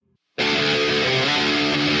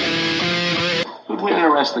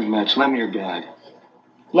wrestling match. Lemmy or God?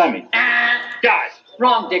 Lemmy. God.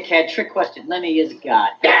 Wrong, dickhead. Trick question. Lemmy is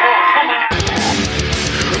God. Not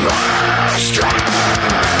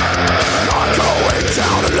going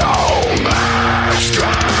down alone. Lights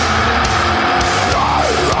go.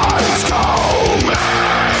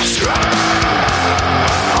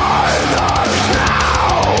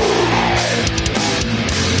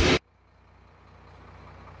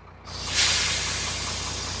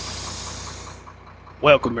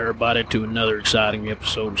 Welcome, everybody, to another exciting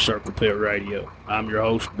episode of Circle Pit Radio. I'm your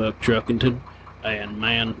host, Buck Truckington, and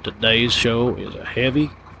man, today's show is a heavy,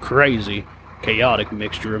 crazy, chaotic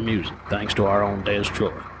mixture of music, thanks to our own Des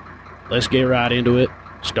Troy. Let's get right into it.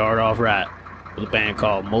 Start off right with a band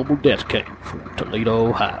called Mobile Death King from Toledo,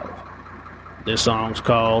 Ohio. This song's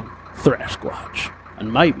called Thrasquatch,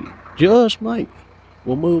 and maybe, just maybe,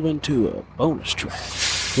 we'll move into a bonus track.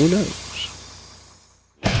 Who knows?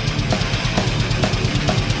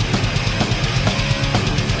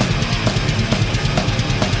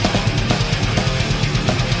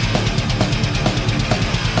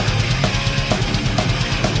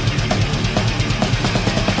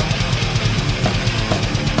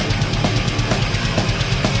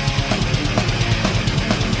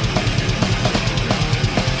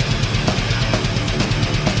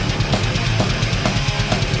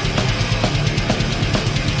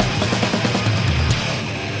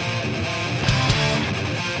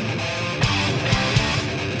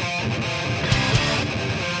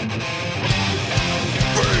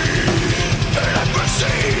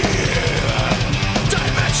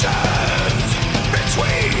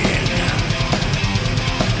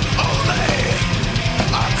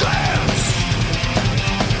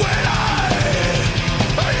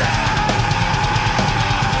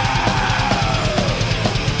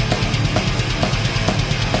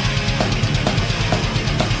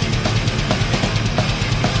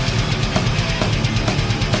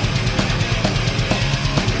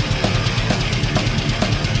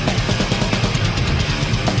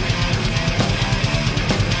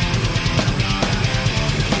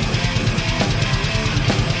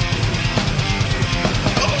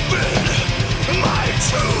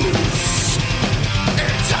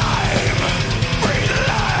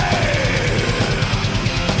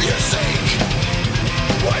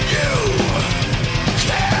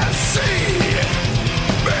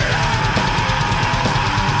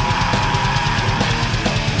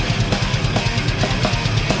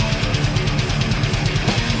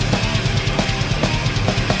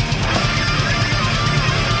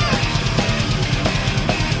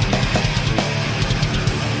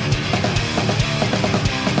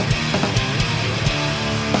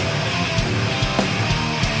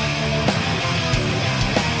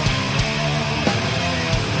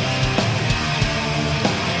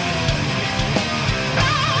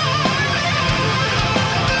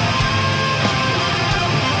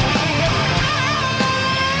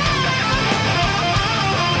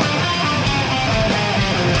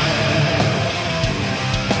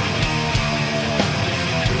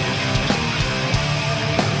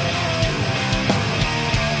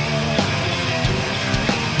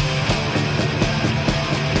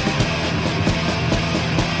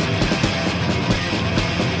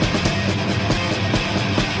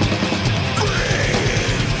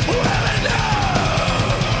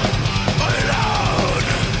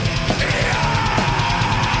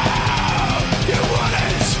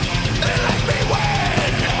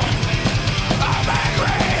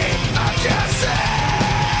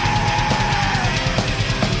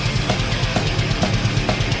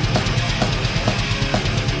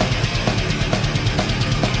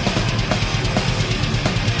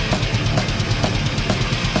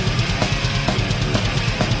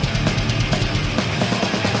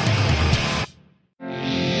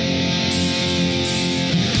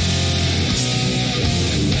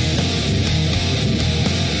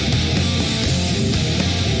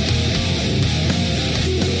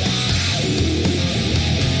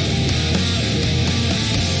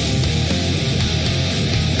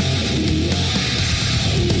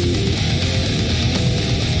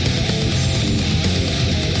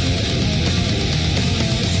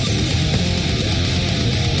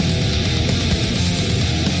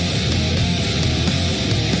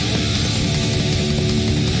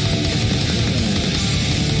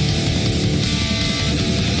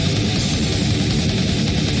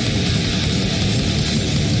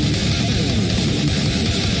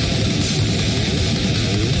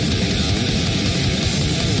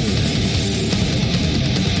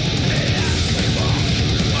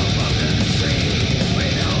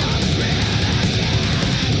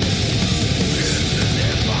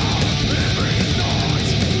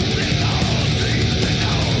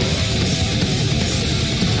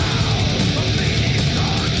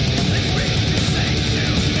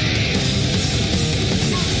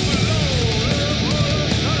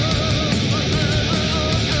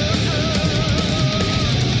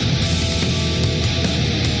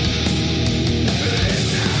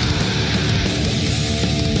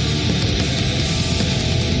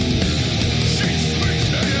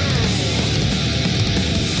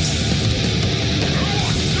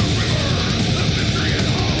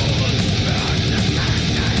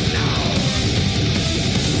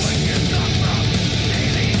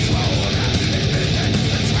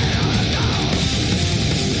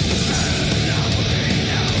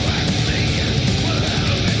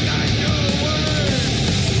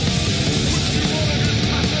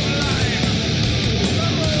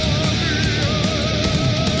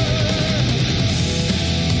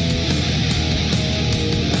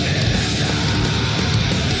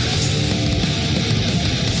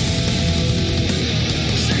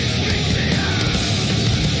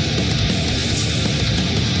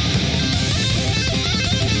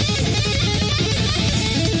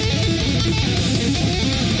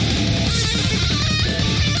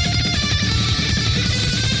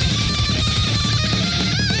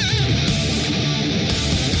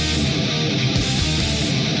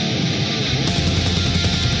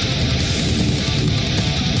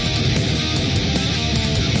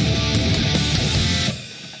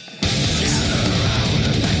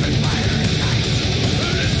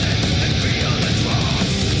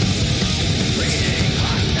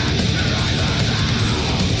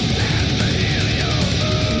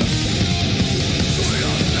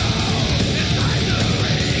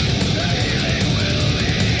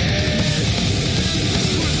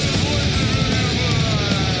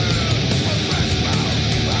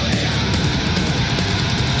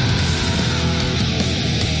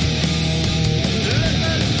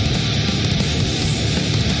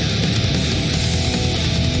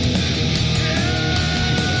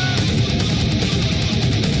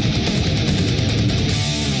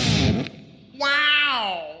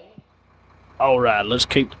 Alright, let's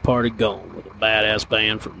keep the party going with a badass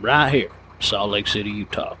band from right here, Salt Lake City,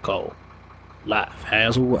 Utah, called Life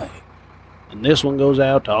Has a Way. And this one goes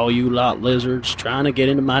out to all you lot lizards trying to get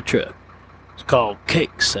into my truck. It's called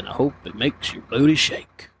Cakes, and I hope it makes your booty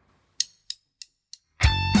shake.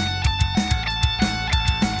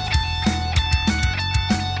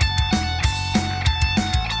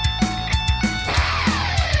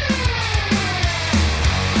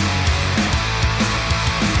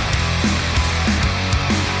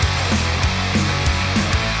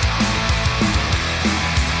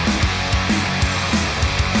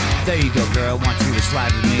 There you go, girl, want you to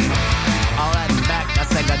slide with me. All that and back, that's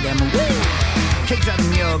that goddamn woo. Kicks out in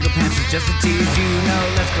yoga pants is just a tease, you know.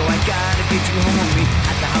 Let's go, I gotta get you home with me.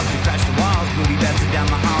 At the house we crash the walls, booty dancing down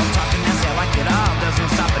the hall. Talking nasty, I like it all,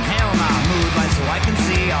 doesn't stop and hell nah. Move light so I can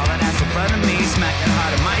see all that ass in front of me. Smack it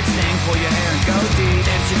hard, it might sting, pull your hair and go deep.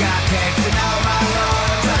 Then she got cakes and oh my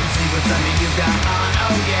lord, try to see what's under you got on,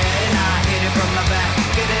 oh yeah. And I hit it from the back,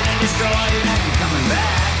 get it and destroy it, and you coming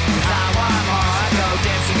back. Cause I want more, I go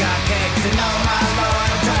damn, she got cakes and oh my lord,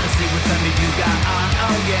 I'm trying to see what's under you got on,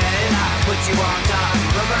 oh yeah. And I put you on top,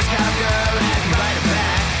 reverse cowgirl, and have you ride it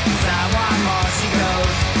back. Cause I want more, she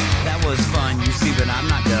goes. That was fun, you see, but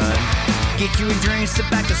I'm not done. Get you a drink, sit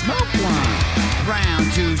back and smoke one. Round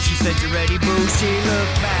two, she said, you ready, boo? She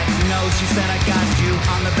looked back, you know, she said, I got you.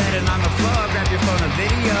 On the bed and on the floor, grab your phone and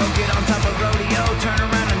video. Get on top of rodeo, turn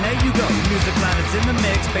around and there you go. Music loud, it's in the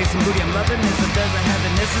mix, bass and booty, I'm loving this. If there's a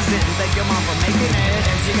heaven, this is it. And thank your mom for making it.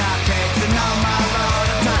 And she got cakes and oh my lord,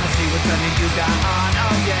 I'm trying to see what's under you got on,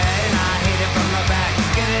 oh yeah. And I hit it from the back,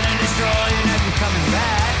 get it and destroy it, and you coming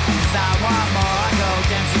back. Cause I want more, I go,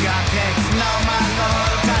 damn, she got cakes and oh my lord,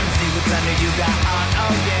 I'm trying to see what's under you got on,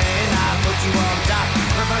 oh yeah. And I put you on top,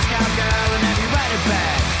 reverse cowgirl, and have you ride it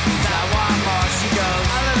back. Cause I want more, she goes,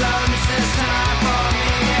 all alone, it's this time for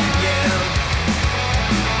me and you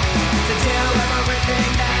to do everything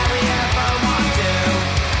that we ever want to.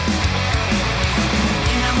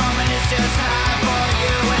 In a moment, it's just time for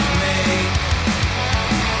you and me.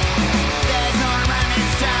 There's no rhyme,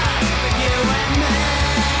 it's time for you and me.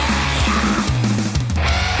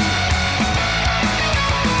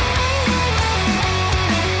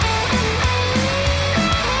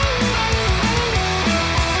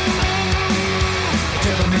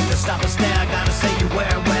 Stop and stare, I gotta say you wear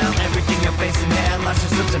well. Everything your face and hair,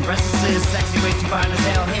 luscious lips and breasts is sexy, way too fine as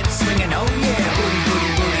hell. Hips swinging, oh yeah. Booty,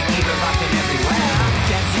 booty, booty, keep it rocking everywhere.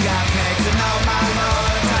 Damn, she got pegs and oh my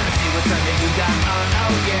lord, I'm trying to see what's under you got on,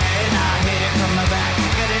 oh yeah. And I hit it from the back,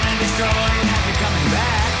 get it and destroy it, have you coming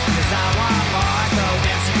back. Cause I want more, I go,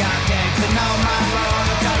 damn, she got pegs and oh my lord,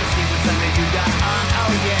 I'm trying to see what's under you got on,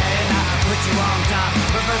 oh yeah. And I put you on top,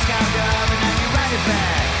 reverse cowgirl, and have you ride it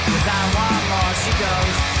back. Cause I want more, she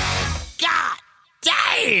goes. God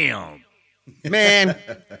damn! Man,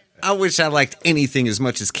 I wish I liked anything as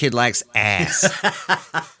much as Kid likes ass.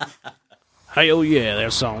 Hell yeah,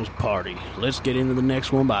 that song's party. Let's get into the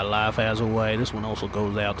next one by Life Has a Way. This one also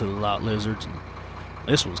goes out to the lot lizards. And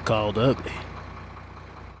this one's called Ugly.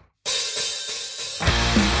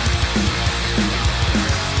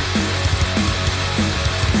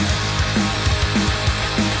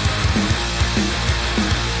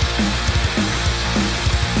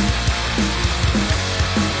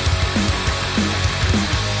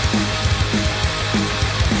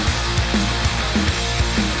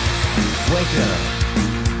 Wake up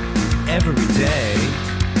every day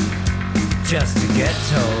just to get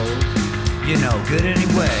told you're no good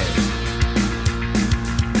anyway.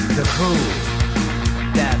 The cruel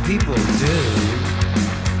that people do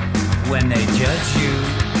when they judge you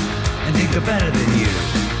and think they're better than you.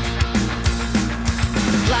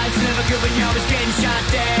 Life's never good when you're always getting shot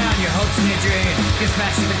down. Your hopes and your dreams get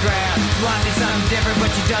smashed to the ground. You want to do something different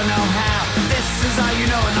but you don't know how. This is all you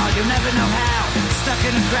know and all you'll never know how. Stuck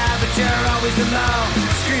in a crowd but you're always alone.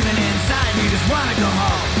 Screaming inside you just want to go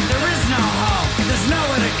home. There is no home, there's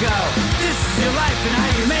nowhere to go. This is your life and how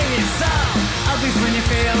you made it so. Ugly's when you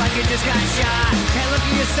feel like you just got shot. Can't look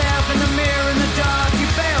at yourself in the mirror in the dark. You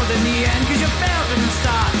failed in the end cause you failed in the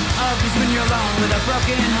start. Ugly's when you're alone with a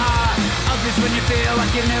broken heart. Ugly's when you feel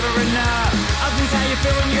like you're never enough. Ugly's how you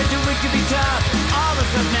feel when you're too weak to be tough. All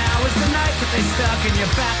that's left now is the knife that they stuck in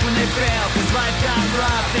your back when they fail. Cause life got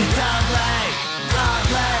rough, it's ugly,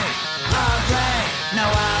 ugly, ugly. No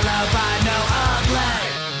alibi, no ugly,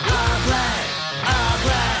 ugly,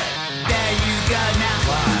 ugly. There you go now.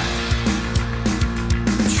 Why?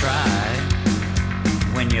 Try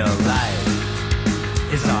when your life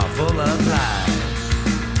is all full of lies.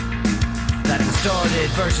 That distorted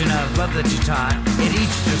version of love that you taught, it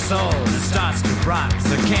eats your soul and starts to rot.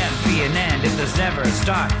 So there can't be an end if there's never a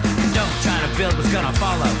start. Don't try to build what's gonna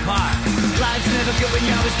fall apart. Life's never good when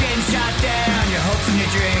you're always getting shot down. Your hopes and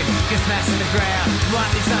your dreams get smashed to the ground. You want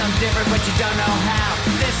to do something different, but you don't know how.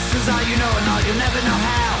 This is all you know and all you'll never know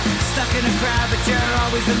how. Stuck in a crowd, but you're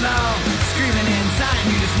always alone. Screaming inside and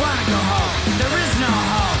you just wanna go home. There is no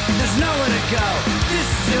home, there's nowhere to go. This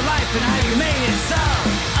is your life and how you made it so.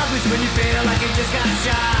 Ugly's when you feel like you just got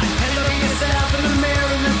shot. And look at yourself in the mirror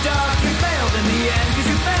in the dark. You failed in the end, cause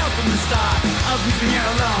you failed from the start. Ugly's when you're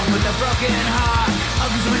alone with a broken heart.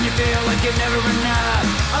 Ugly's when you feel like you're never enough.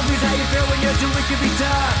 Ugly's how you feel when you're too weak to be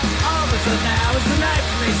tough. All that's left now is the knife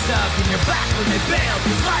when they stuck in your back when they bailed.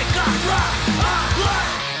 Cause life got rough. Ugly,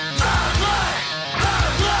 ugly,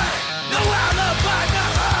 ugly. The world of partner.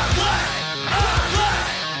 Ugly, ugly,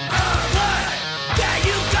 ugly. There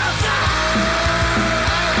you go, son.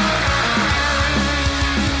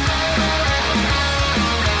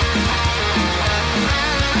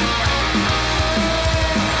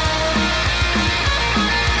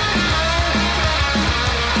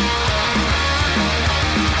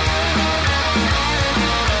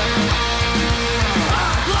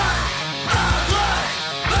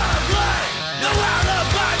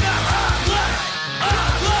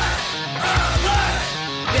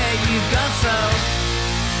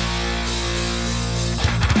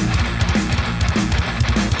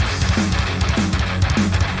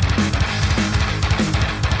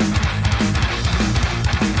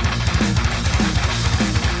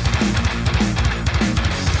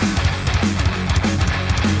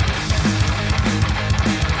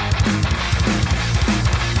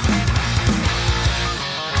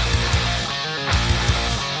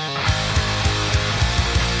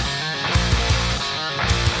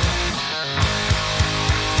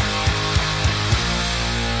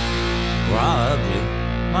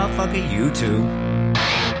 Motherfucker, you too.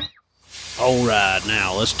 Alright,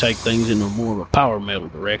 now let's take things in a more of a power metal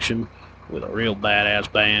direction with a real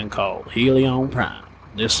badass band called Helion Prime.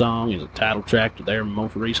 This song is a title track to their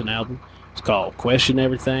most recent album. It's called Question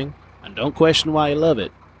Everything, and don't question why you love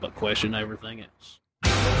it, but question everything else.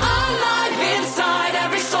 Alive inside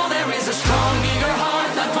every soul there is a strong, eager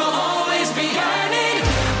heart that will always be yearning.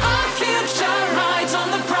 Our future rides on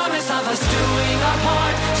the promise of us doing our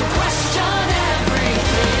part to question everything.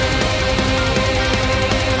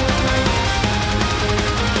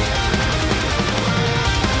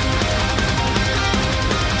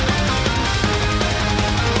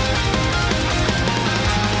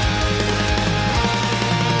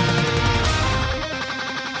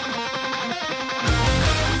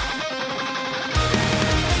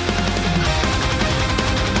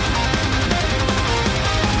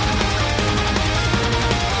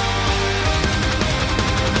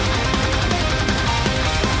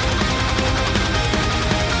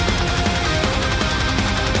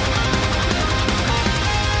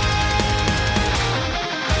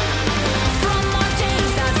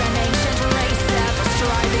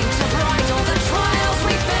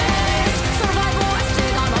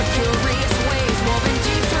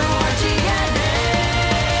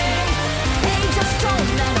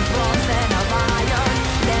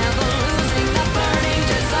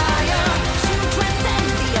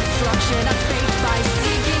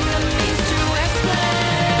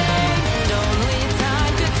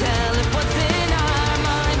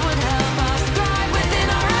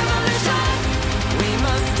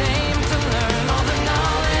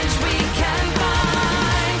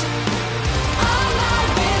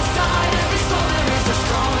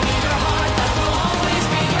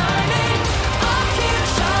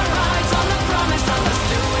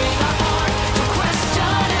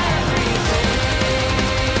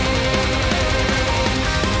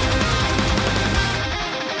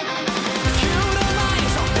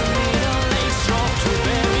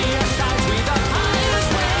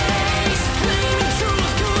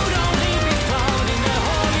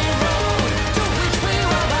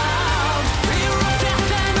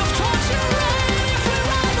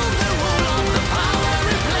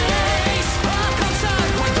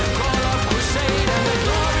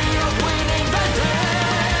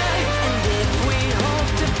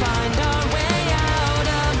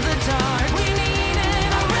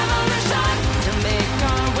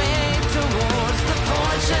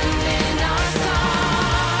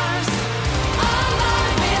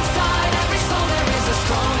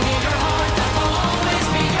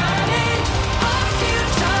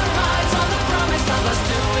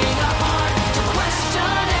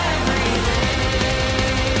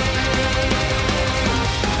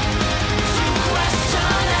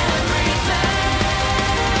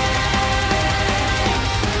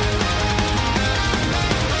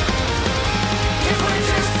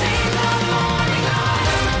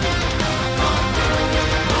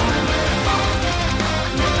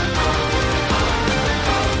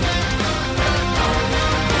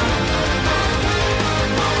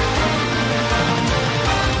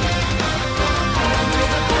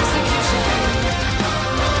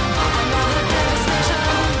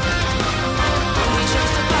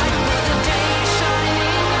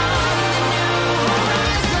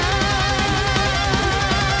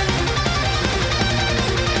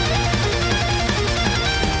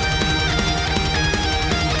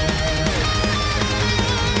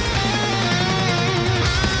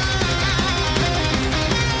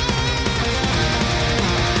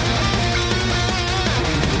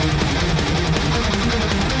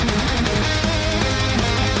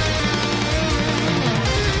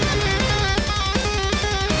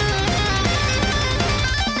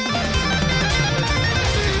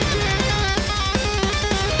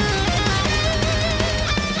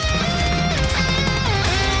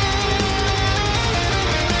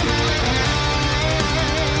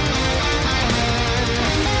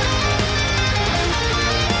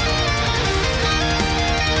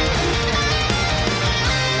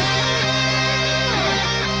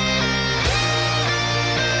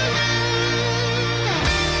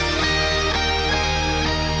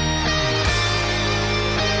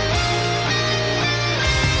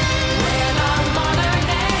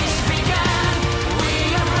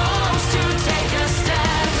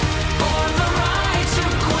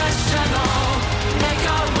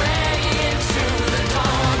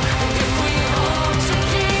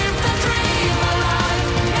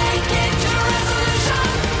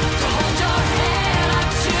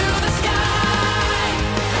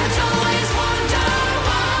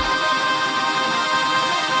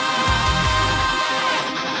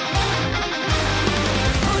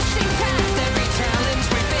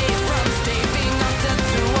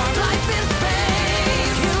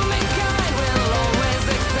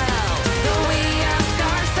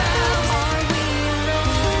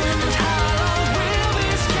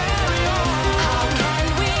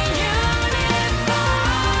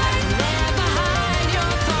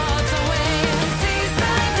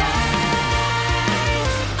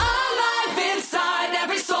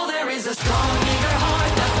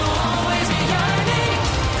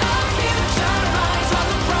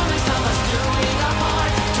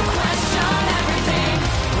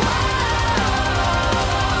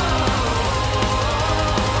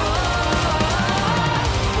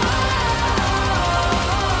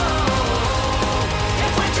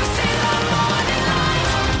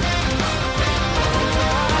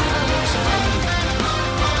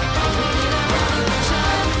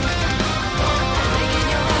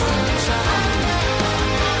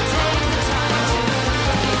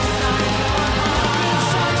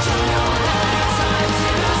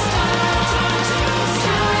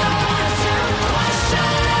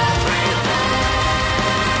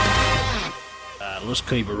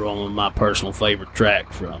 keep it rolling with my personal favorite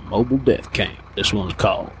track from Mobile Death Camp. This one's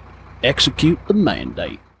called Execute the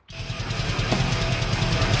Mandate.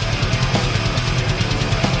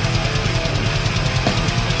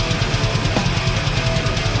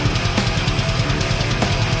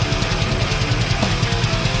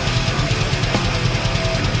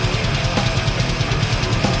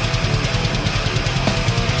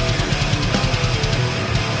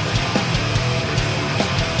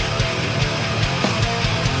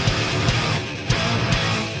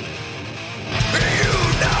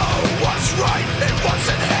 What's right and what's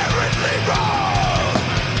inherently wrong?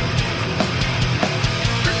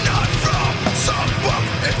 Not from some book,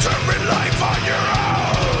 interpret life on your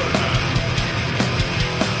own.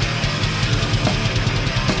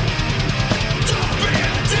 Don't be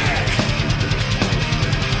a dick.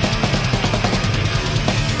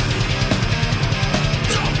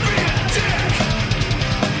 Don't be a dick.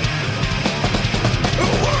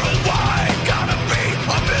 Worldwide gotta be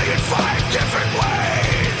 1,000,005 different ways.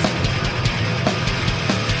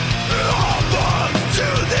 To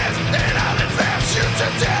this, and I'll advance you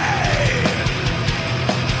today.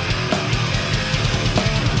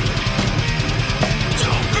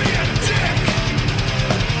 Don't be a dick.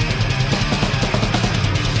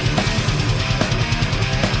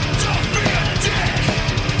 Don't be a dick. Don't be a dick.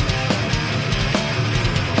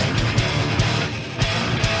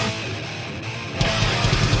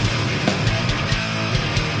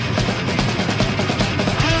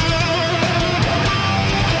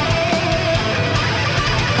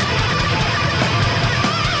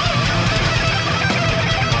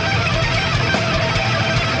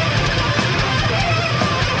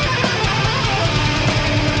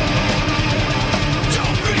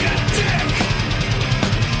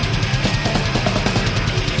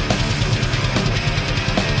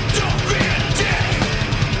 Don't be a dick.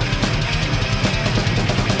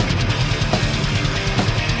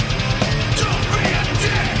 Don't be a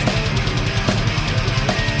dick.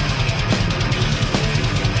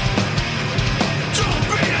 Don't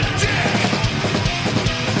be a dick.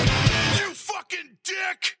 You fucking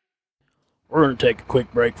dick. We're going to take a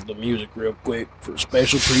quick break for the music real quick for a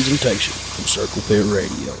special presentation from Circle Pit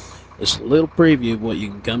Radio. It's a little preview of what you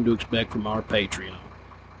can come to expect from our Patreon.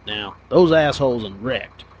 Now, those assholes in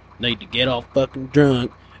Wrecked need to get off fucking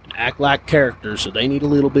drunk and act like characters, so they need a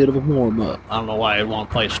little bit of a warm-up. I don't know why you'd want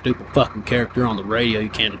to play a stupid fucking character on the radio. You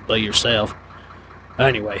can't just be yourself.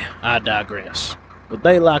 Anyway, I digress. What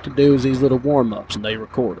they like to do is these little warm-ups, and they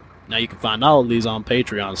record them. Now, you can find all of these on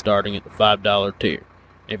Patreon starting at the $5 tier.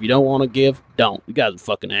 If you don't want to give, don't. You guys are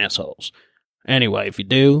fucking assholes. Anyway, if you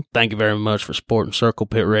do, thank you very much for supporting Circle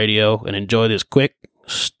Pit Radio, and enjoy this quick,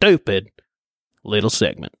 stupid little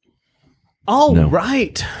segment. All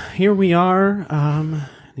right, here we are,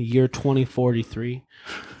 the year 2043,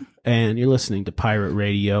 and you're listening to Pirate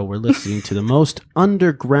Radio. We're listening to the most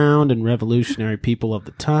underground and revolutionary people of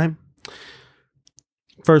the time.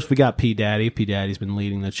 First, we got P. Daddy. P. Daddy's been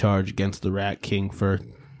leading the charge against the Rat King for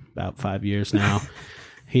about 5 years now.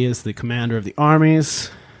 He is the commander of the armies.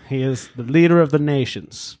 He is the leader of the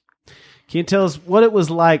nations. Can you tell us what it was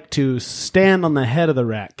like to stand on the head of the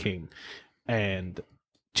Rat King and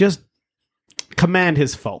just command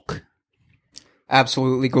his folk?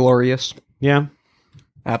 Absolutely glorious. Yeah?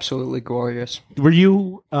 Absolutely glorious. Were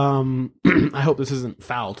you, I hope this isn't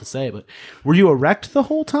foul to say, but were you erect the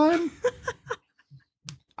whole time?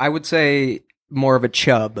 I would say more of a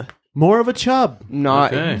chub. More of a chub.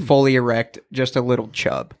 Not fully erect, just a little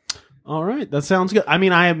chub. All right, that sounds good. I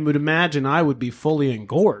mean, I would imagine I would be fully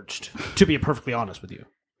engorged, to be perfectly honest with you.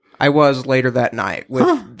 I was later that night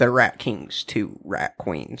with the Rat King's 2 Rat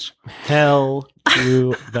Queens. Hell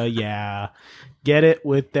to the yeah. Get it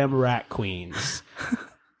with them Rat Queens.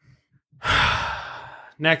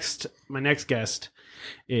 Next, my next guest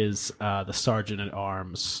is the Sergeant at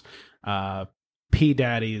Arms, P.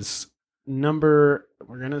 Daddy's number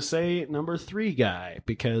 3 guy,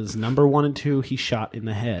 because number 1 and 2 he shot in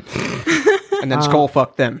the head. And then skull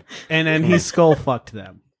fucked them. And then he skull fucked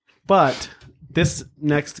them. But this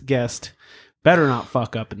next guest better not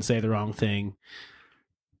fuck up and say the wrong thing,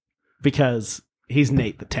 because he's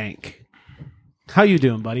Nate the Tank. How you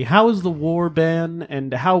doing, buddy? How has the war been,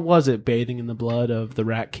 and how was it bathing in the blood of the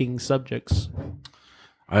Rat King subjects?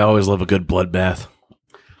 I always love a good bloodbath.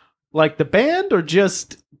 Like the band, or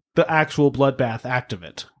just the actual bloodbath act of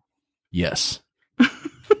it? Yes.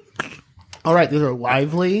 All right, these are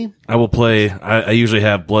lively. I will play. I usually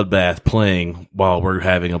have bloodbath playing while we're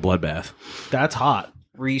having a bloodbath. That's hot.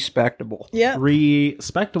 Respectable. Yeah.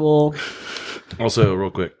 Respectable. Also,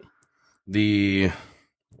 real quick, which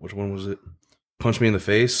one was it? Punch Me in the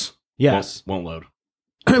Face? Yes. Won't load.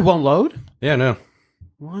 It won't load? Yeah, no.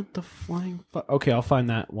 What the flying fuck? Okay, I'll find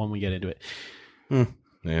that when we get into it.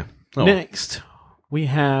 Yeah. Oh. Next, we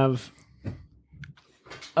have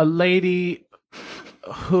a lady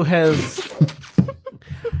who has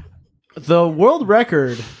the world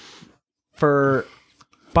record for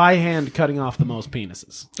by hand cutting off the most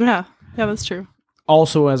penises. Yeah, that's true.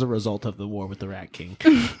 Also as a result of the war with the Rat King.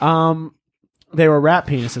 They were rat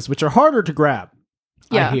penises, which are harder to grab.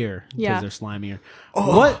 Yeah. I hear, because Yeah. they're slimier.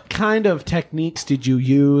 What kind of techniques did you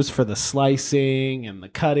use for the slicing and the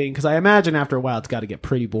cutting? Because I imagine after a while it's got to get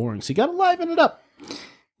pretty boring, so you got to liven it up.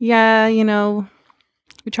 Yeah,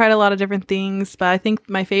 we tried a lot of different things, but I think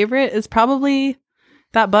my favorite is probably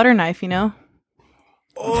that butter knife,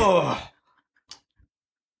 Oh.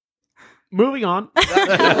 Moving on.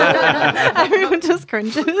 Everyone just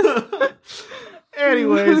cringes.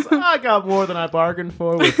 Anyways, I got more than I bargained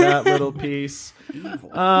for with that little piece.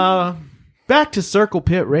 Back to Circle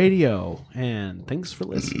Pit Radio, and thanks for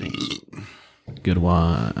listening. Good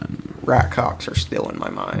one. Rat cocks are still in my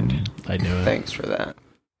mind. I knew it. Thanks for that.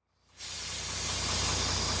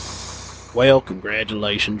 Well,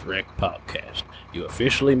 congratulations, Wreck Podcast. You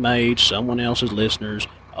officially made someone else's listeners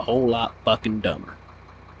a whole lot fucking dumber.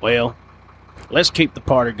 Well, let's keep the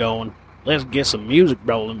party going. Let's get some music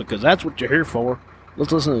rolling, because that's what you're here for.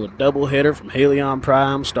 Let's listen to a double hitter from Helion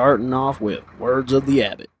Prime, starting off with Words of the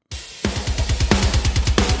Abbot.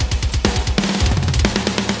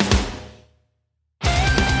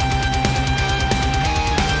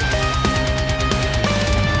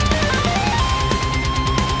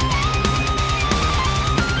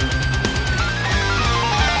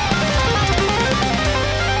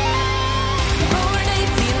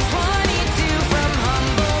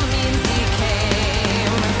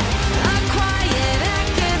 Quiet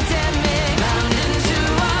academic, bound into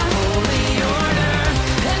a holy order.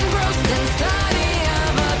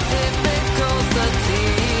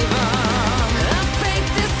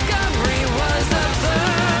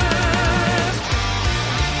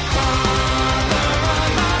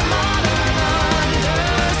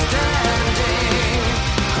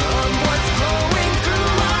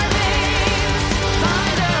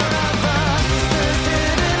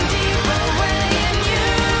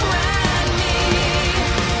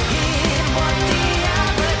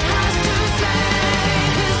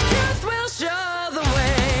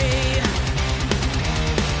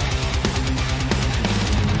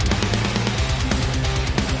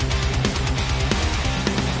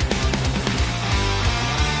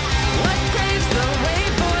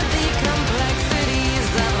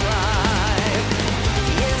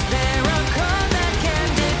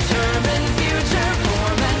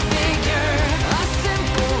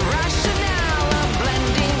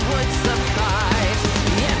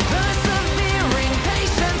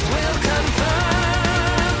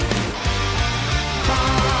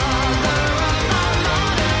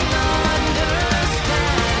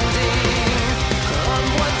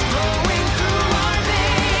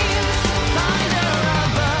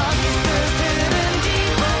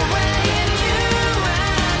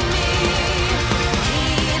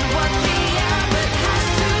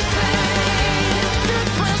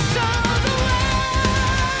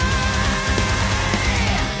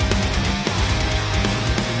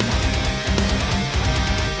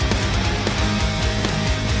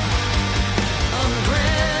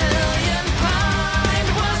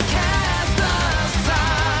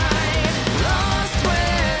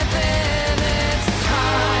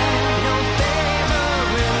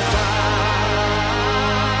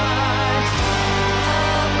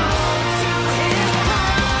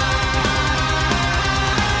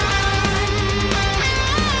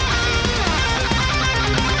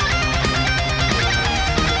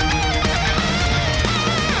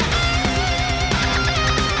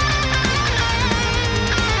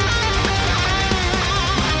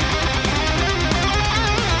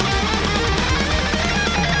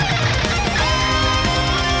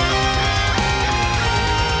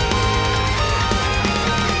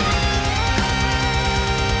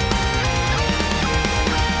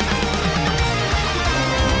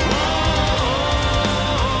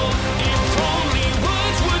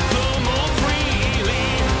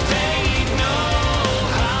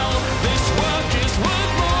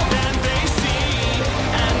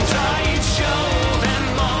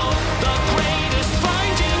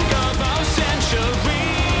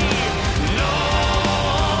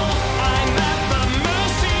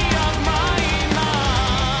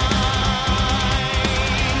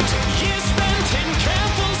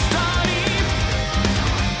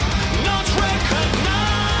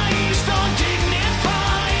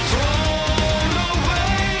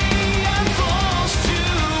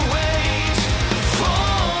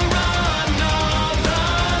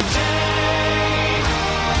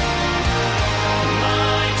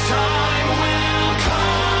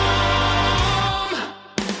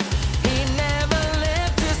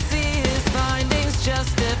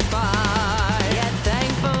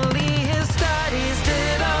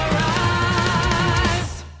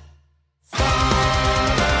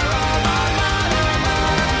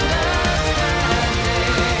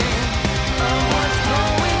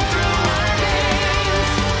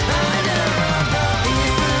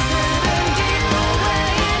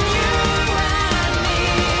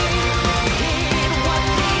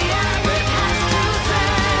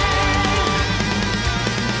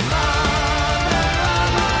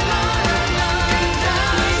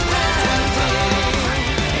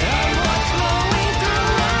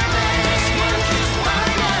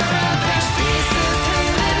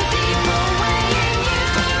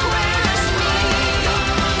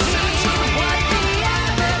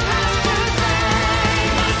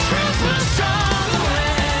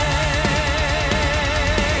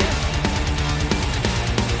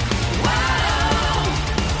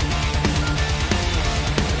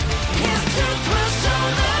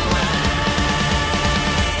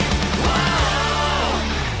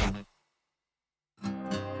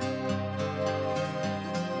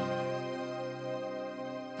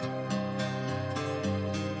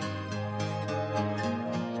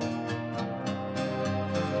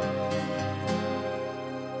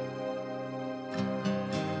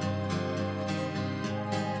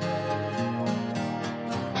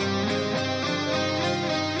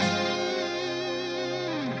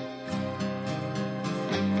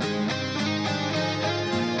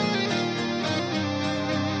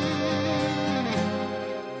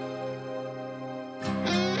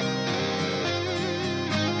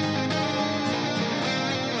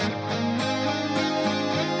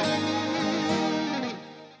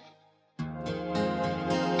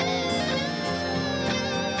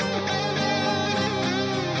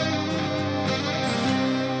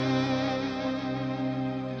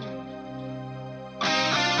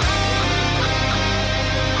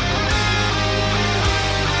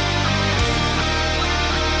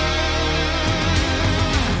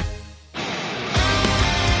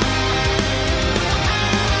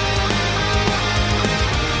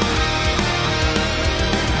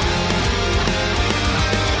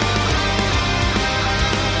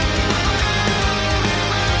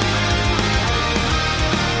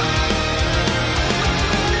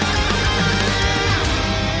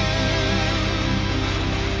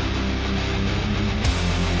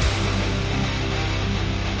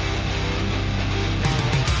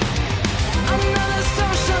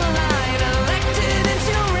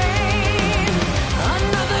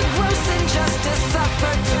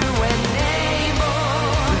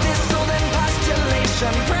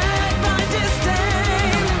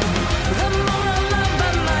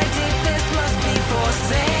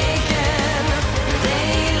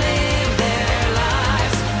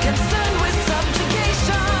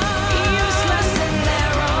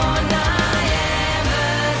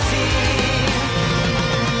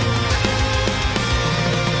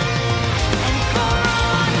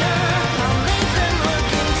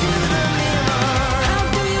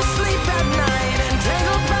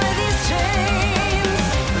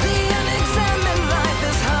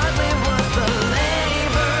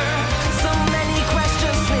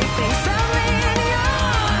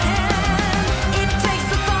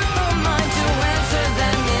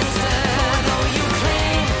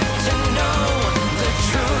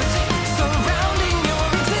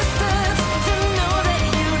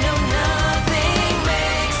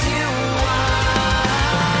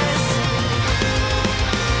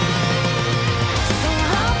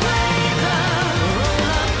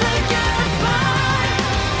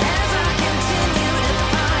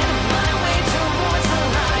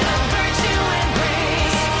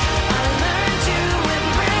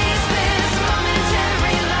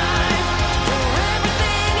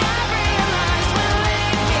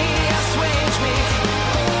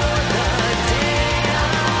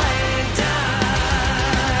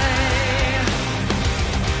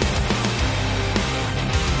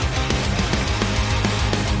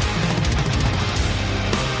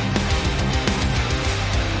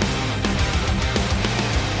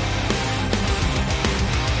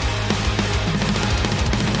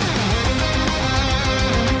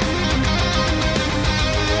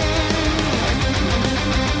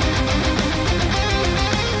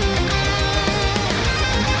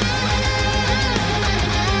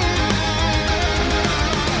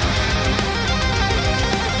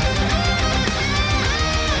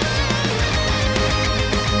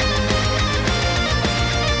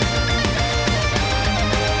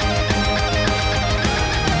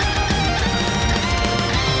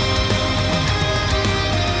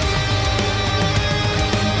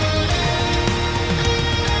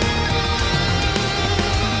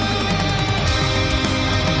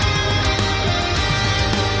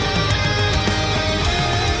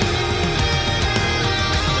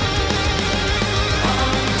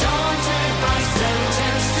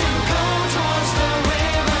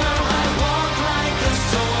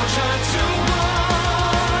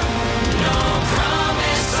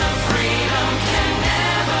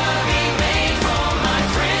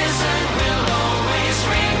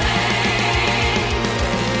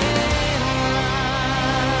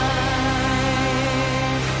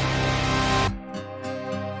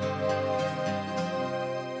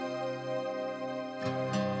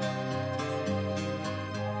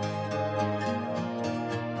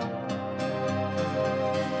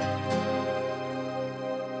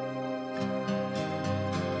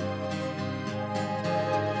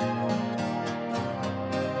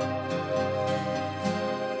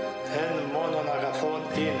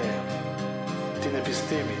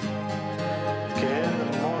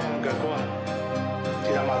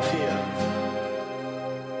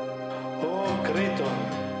 Creighton,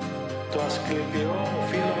 το ασκληπιό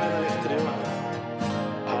φίλο με δευτεριών,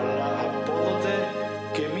 αλλά απόδοτε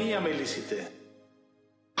και μία μιλήσετε.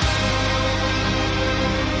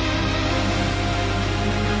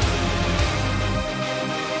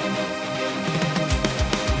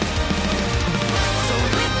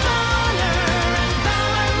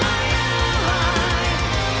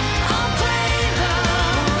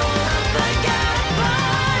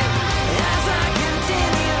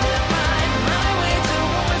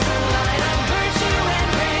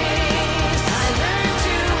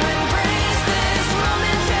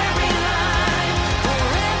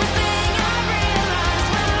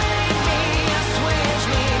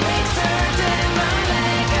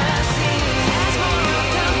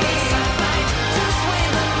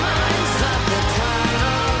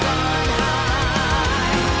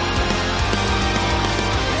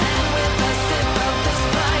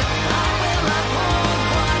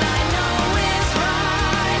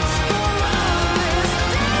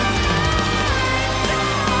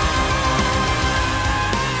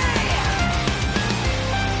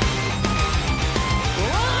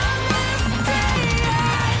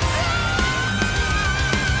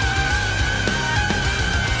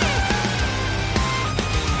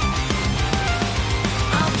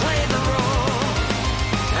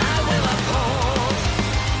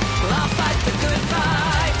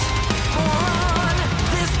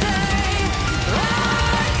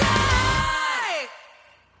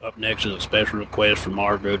 Next is a special request from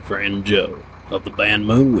our good friend Joe of the band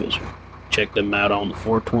Moon Wizard. Check them out on the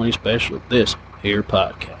 420 special of this here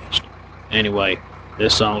podcast. Anyway,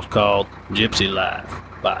 this song's called Gypsy Life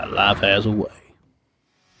by Life Has a Way.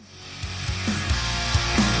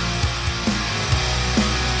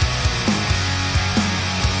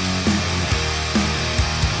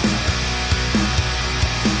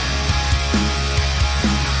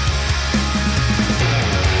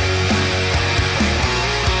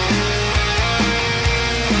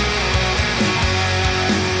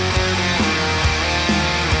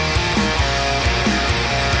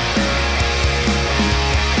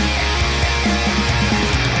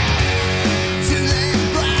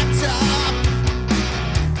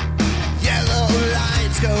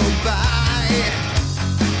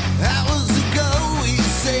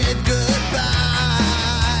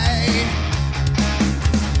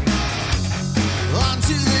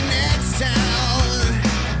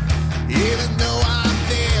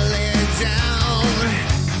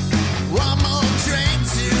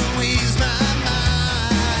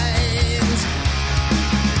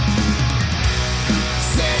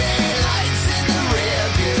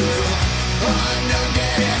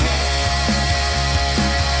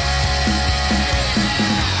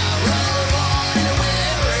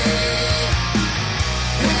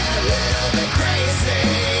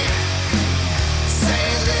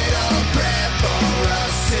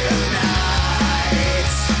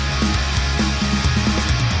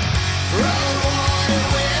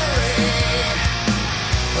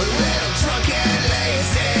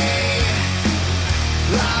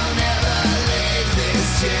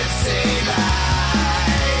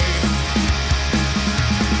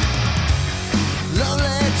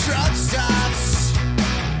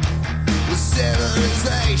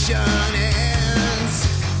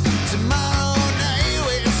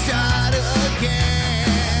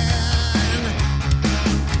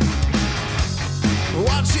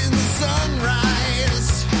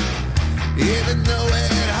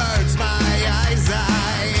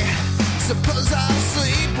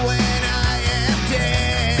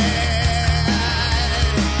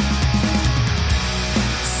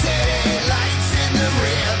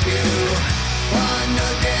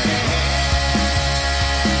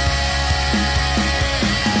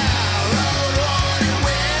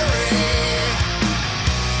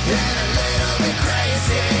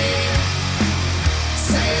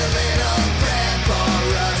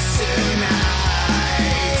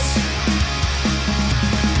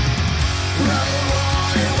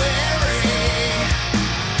 Road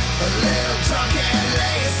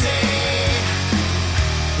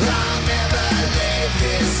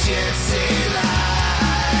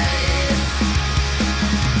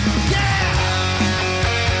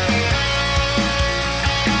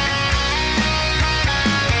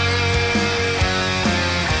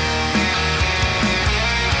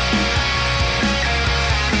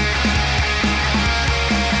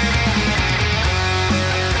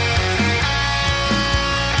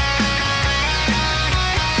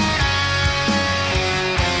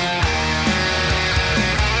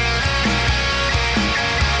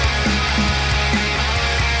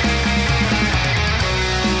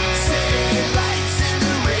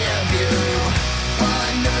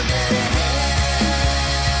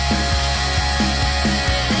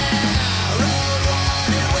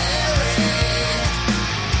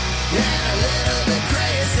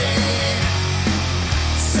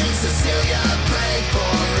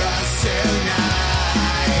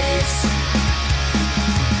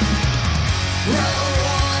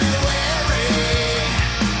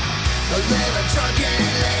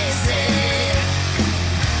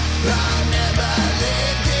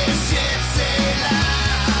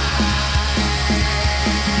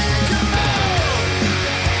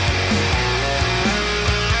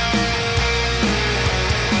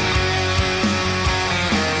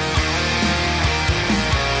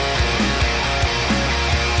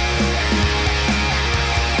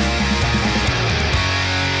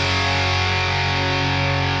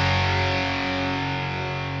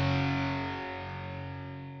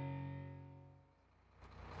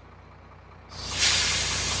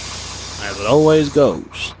it always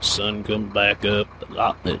goes, the sun comes back up, the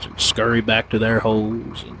lot pigeons scurry back to their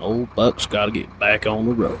holes, and old Buck's got to get back on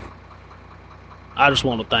the road. I just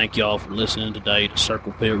want to thank y'all for listening today to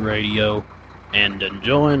Circle Pit Radio and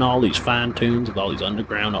enjoying all these fine tunes of all these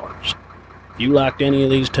underground artists. If you liked any of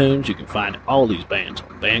these tunes, you can find all these bands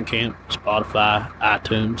on Bandcamp, Spotify,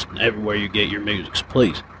 iTunes, and everywhere you get your music. So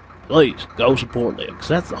please, go support them, because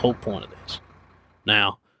that's the whole point of this.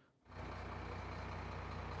 Now,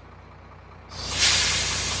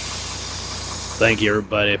 thank you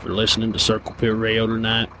everybody for listening to Circle Pit Radio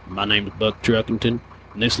tonight. My name is Buck Truckington,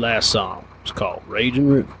 and this last song is called Raging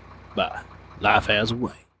River by Life Has a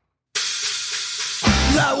Way.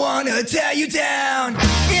 I wanna tear you down.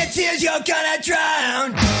 In tears you're gonna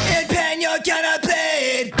drown. In pain you're gonna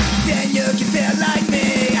bleed. Then you can feel like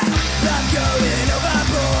me. I'm going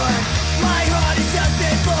overboard. My heart is just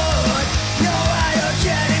been bored. No, I don't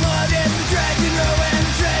care anymore. This is raging ruin,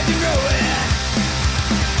 raging ruin.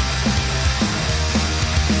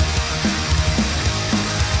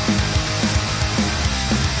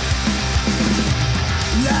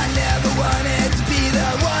 I never wanted to be the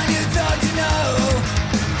one you told you no.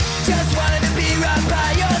 Just wanted to be right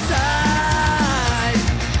by your side.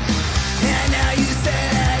 And now you say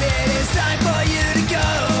that it is time for you to go.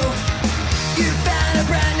 You found a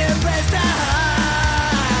brand new place to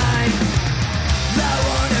hide. I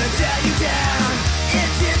wanna tear you down. In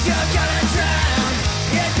tears you're gonna drown.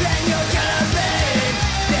 In pain you're gonna bleed.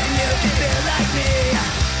 Then you can feel like me.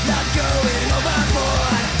 Not going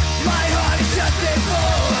overboard. My heart is just been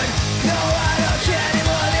bored. No, I don't care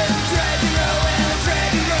anymore. This is raging ruin, it's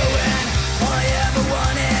raging ruin. All I ever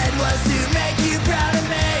wanted was to make you proud of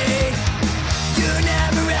me. You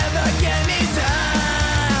never ever gave me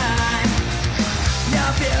time. Now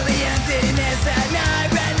feel the emptiness at night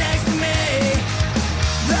right next to me.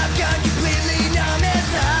 I've gone completely numb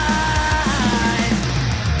inside.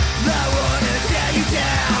 I wanna tear you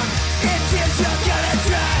down. In tears you're gonna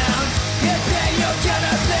drown. In pain you're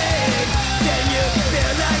gonna bleed. Then you can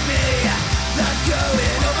feel like me. Not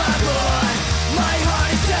going overboard. My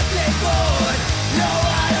heart is just been bored. No,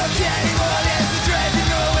 I don't care anymore. This is raging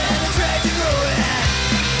ruin, it's raging ruin.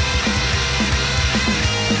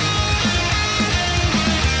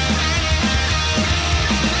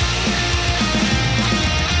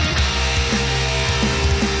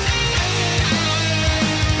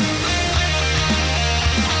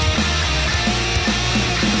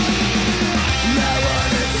 I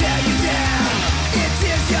wanna tear you down. In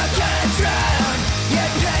tears you're gonna drown. In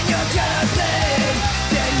pain you're gonna bleed.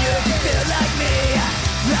 Then you can feel like me.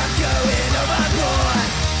 I'm going overboard.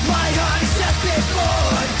 My heart is just been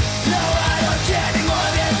bored. No, I don't care anymore.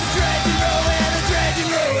 This is raging ruin, it's raging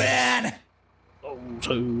ruin. Oh,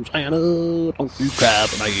 Susanna, don't you cry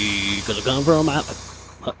for me, 'cause I come from out.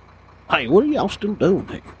 Hey, what are y'all still doing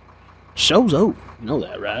here? Show's over. You know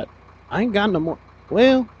that, right? I ain't got no more.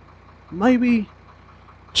 Well, maybe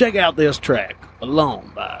check out this track,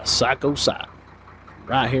 Alone by Psycho Psy,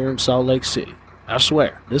 right here in Salt Lake City. I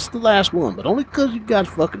swear, this is the last one, but only 'cause you guys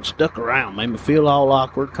fucking stuck around, made me feel all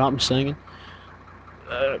awkward, caught me singing.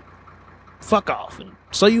 Fuck off, and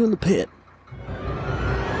see you in the pit.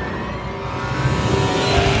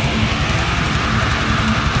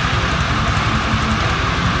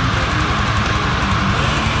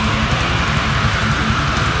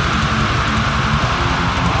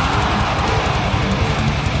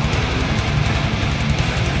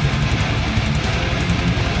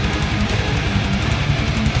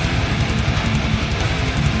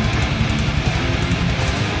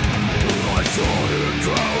 I saw him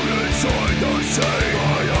drown inside the sea.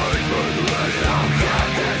 My eyes were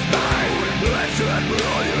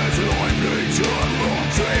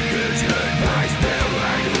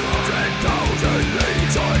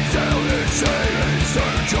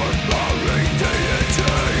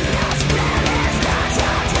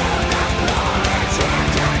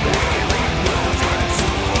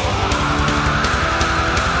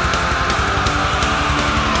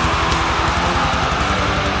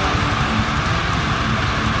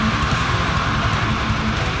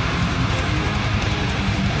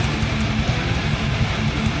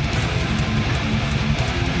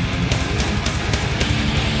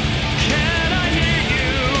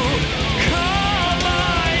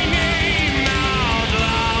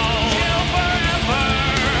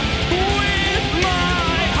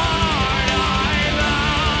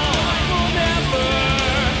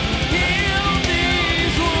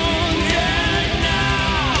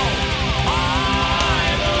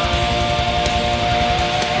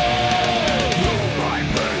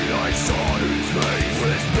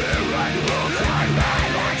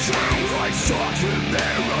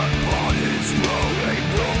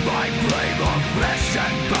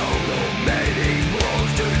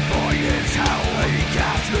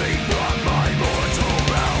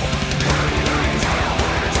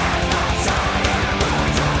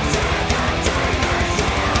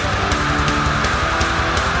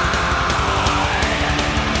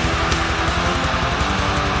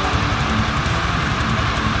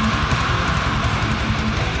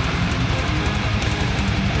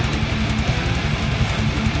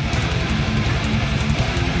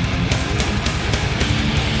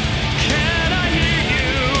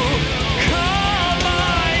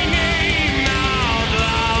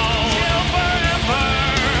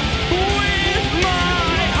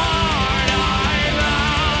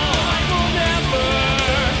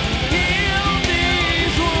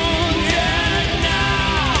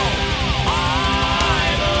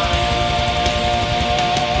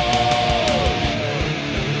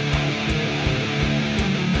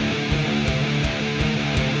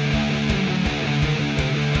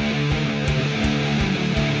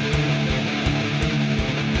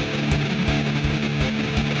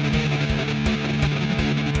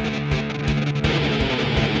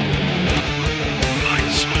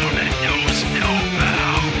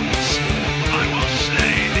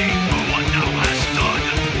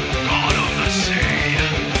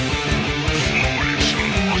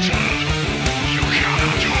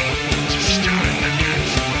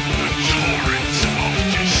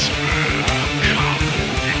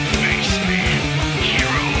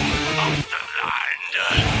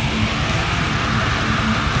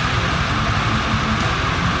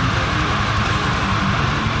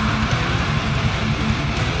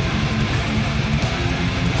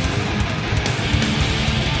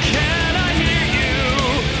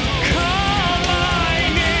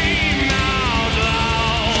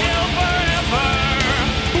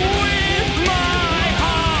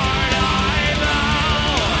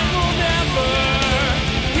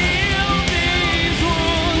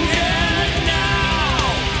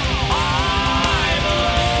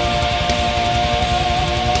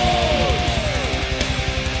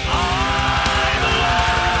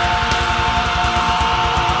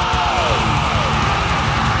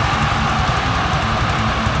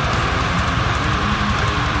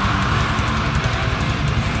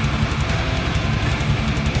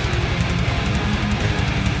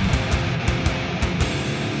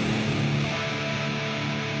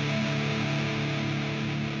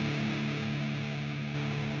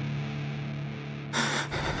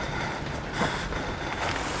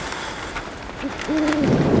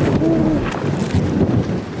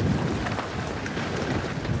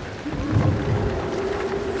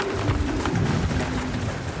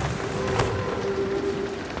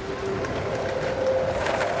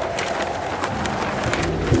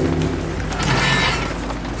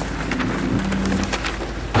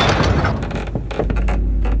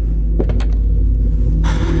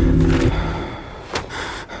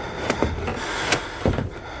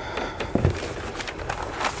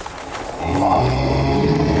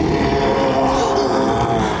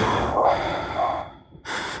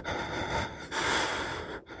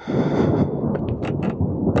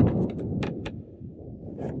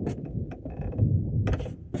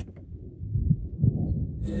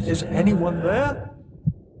Is anyone there?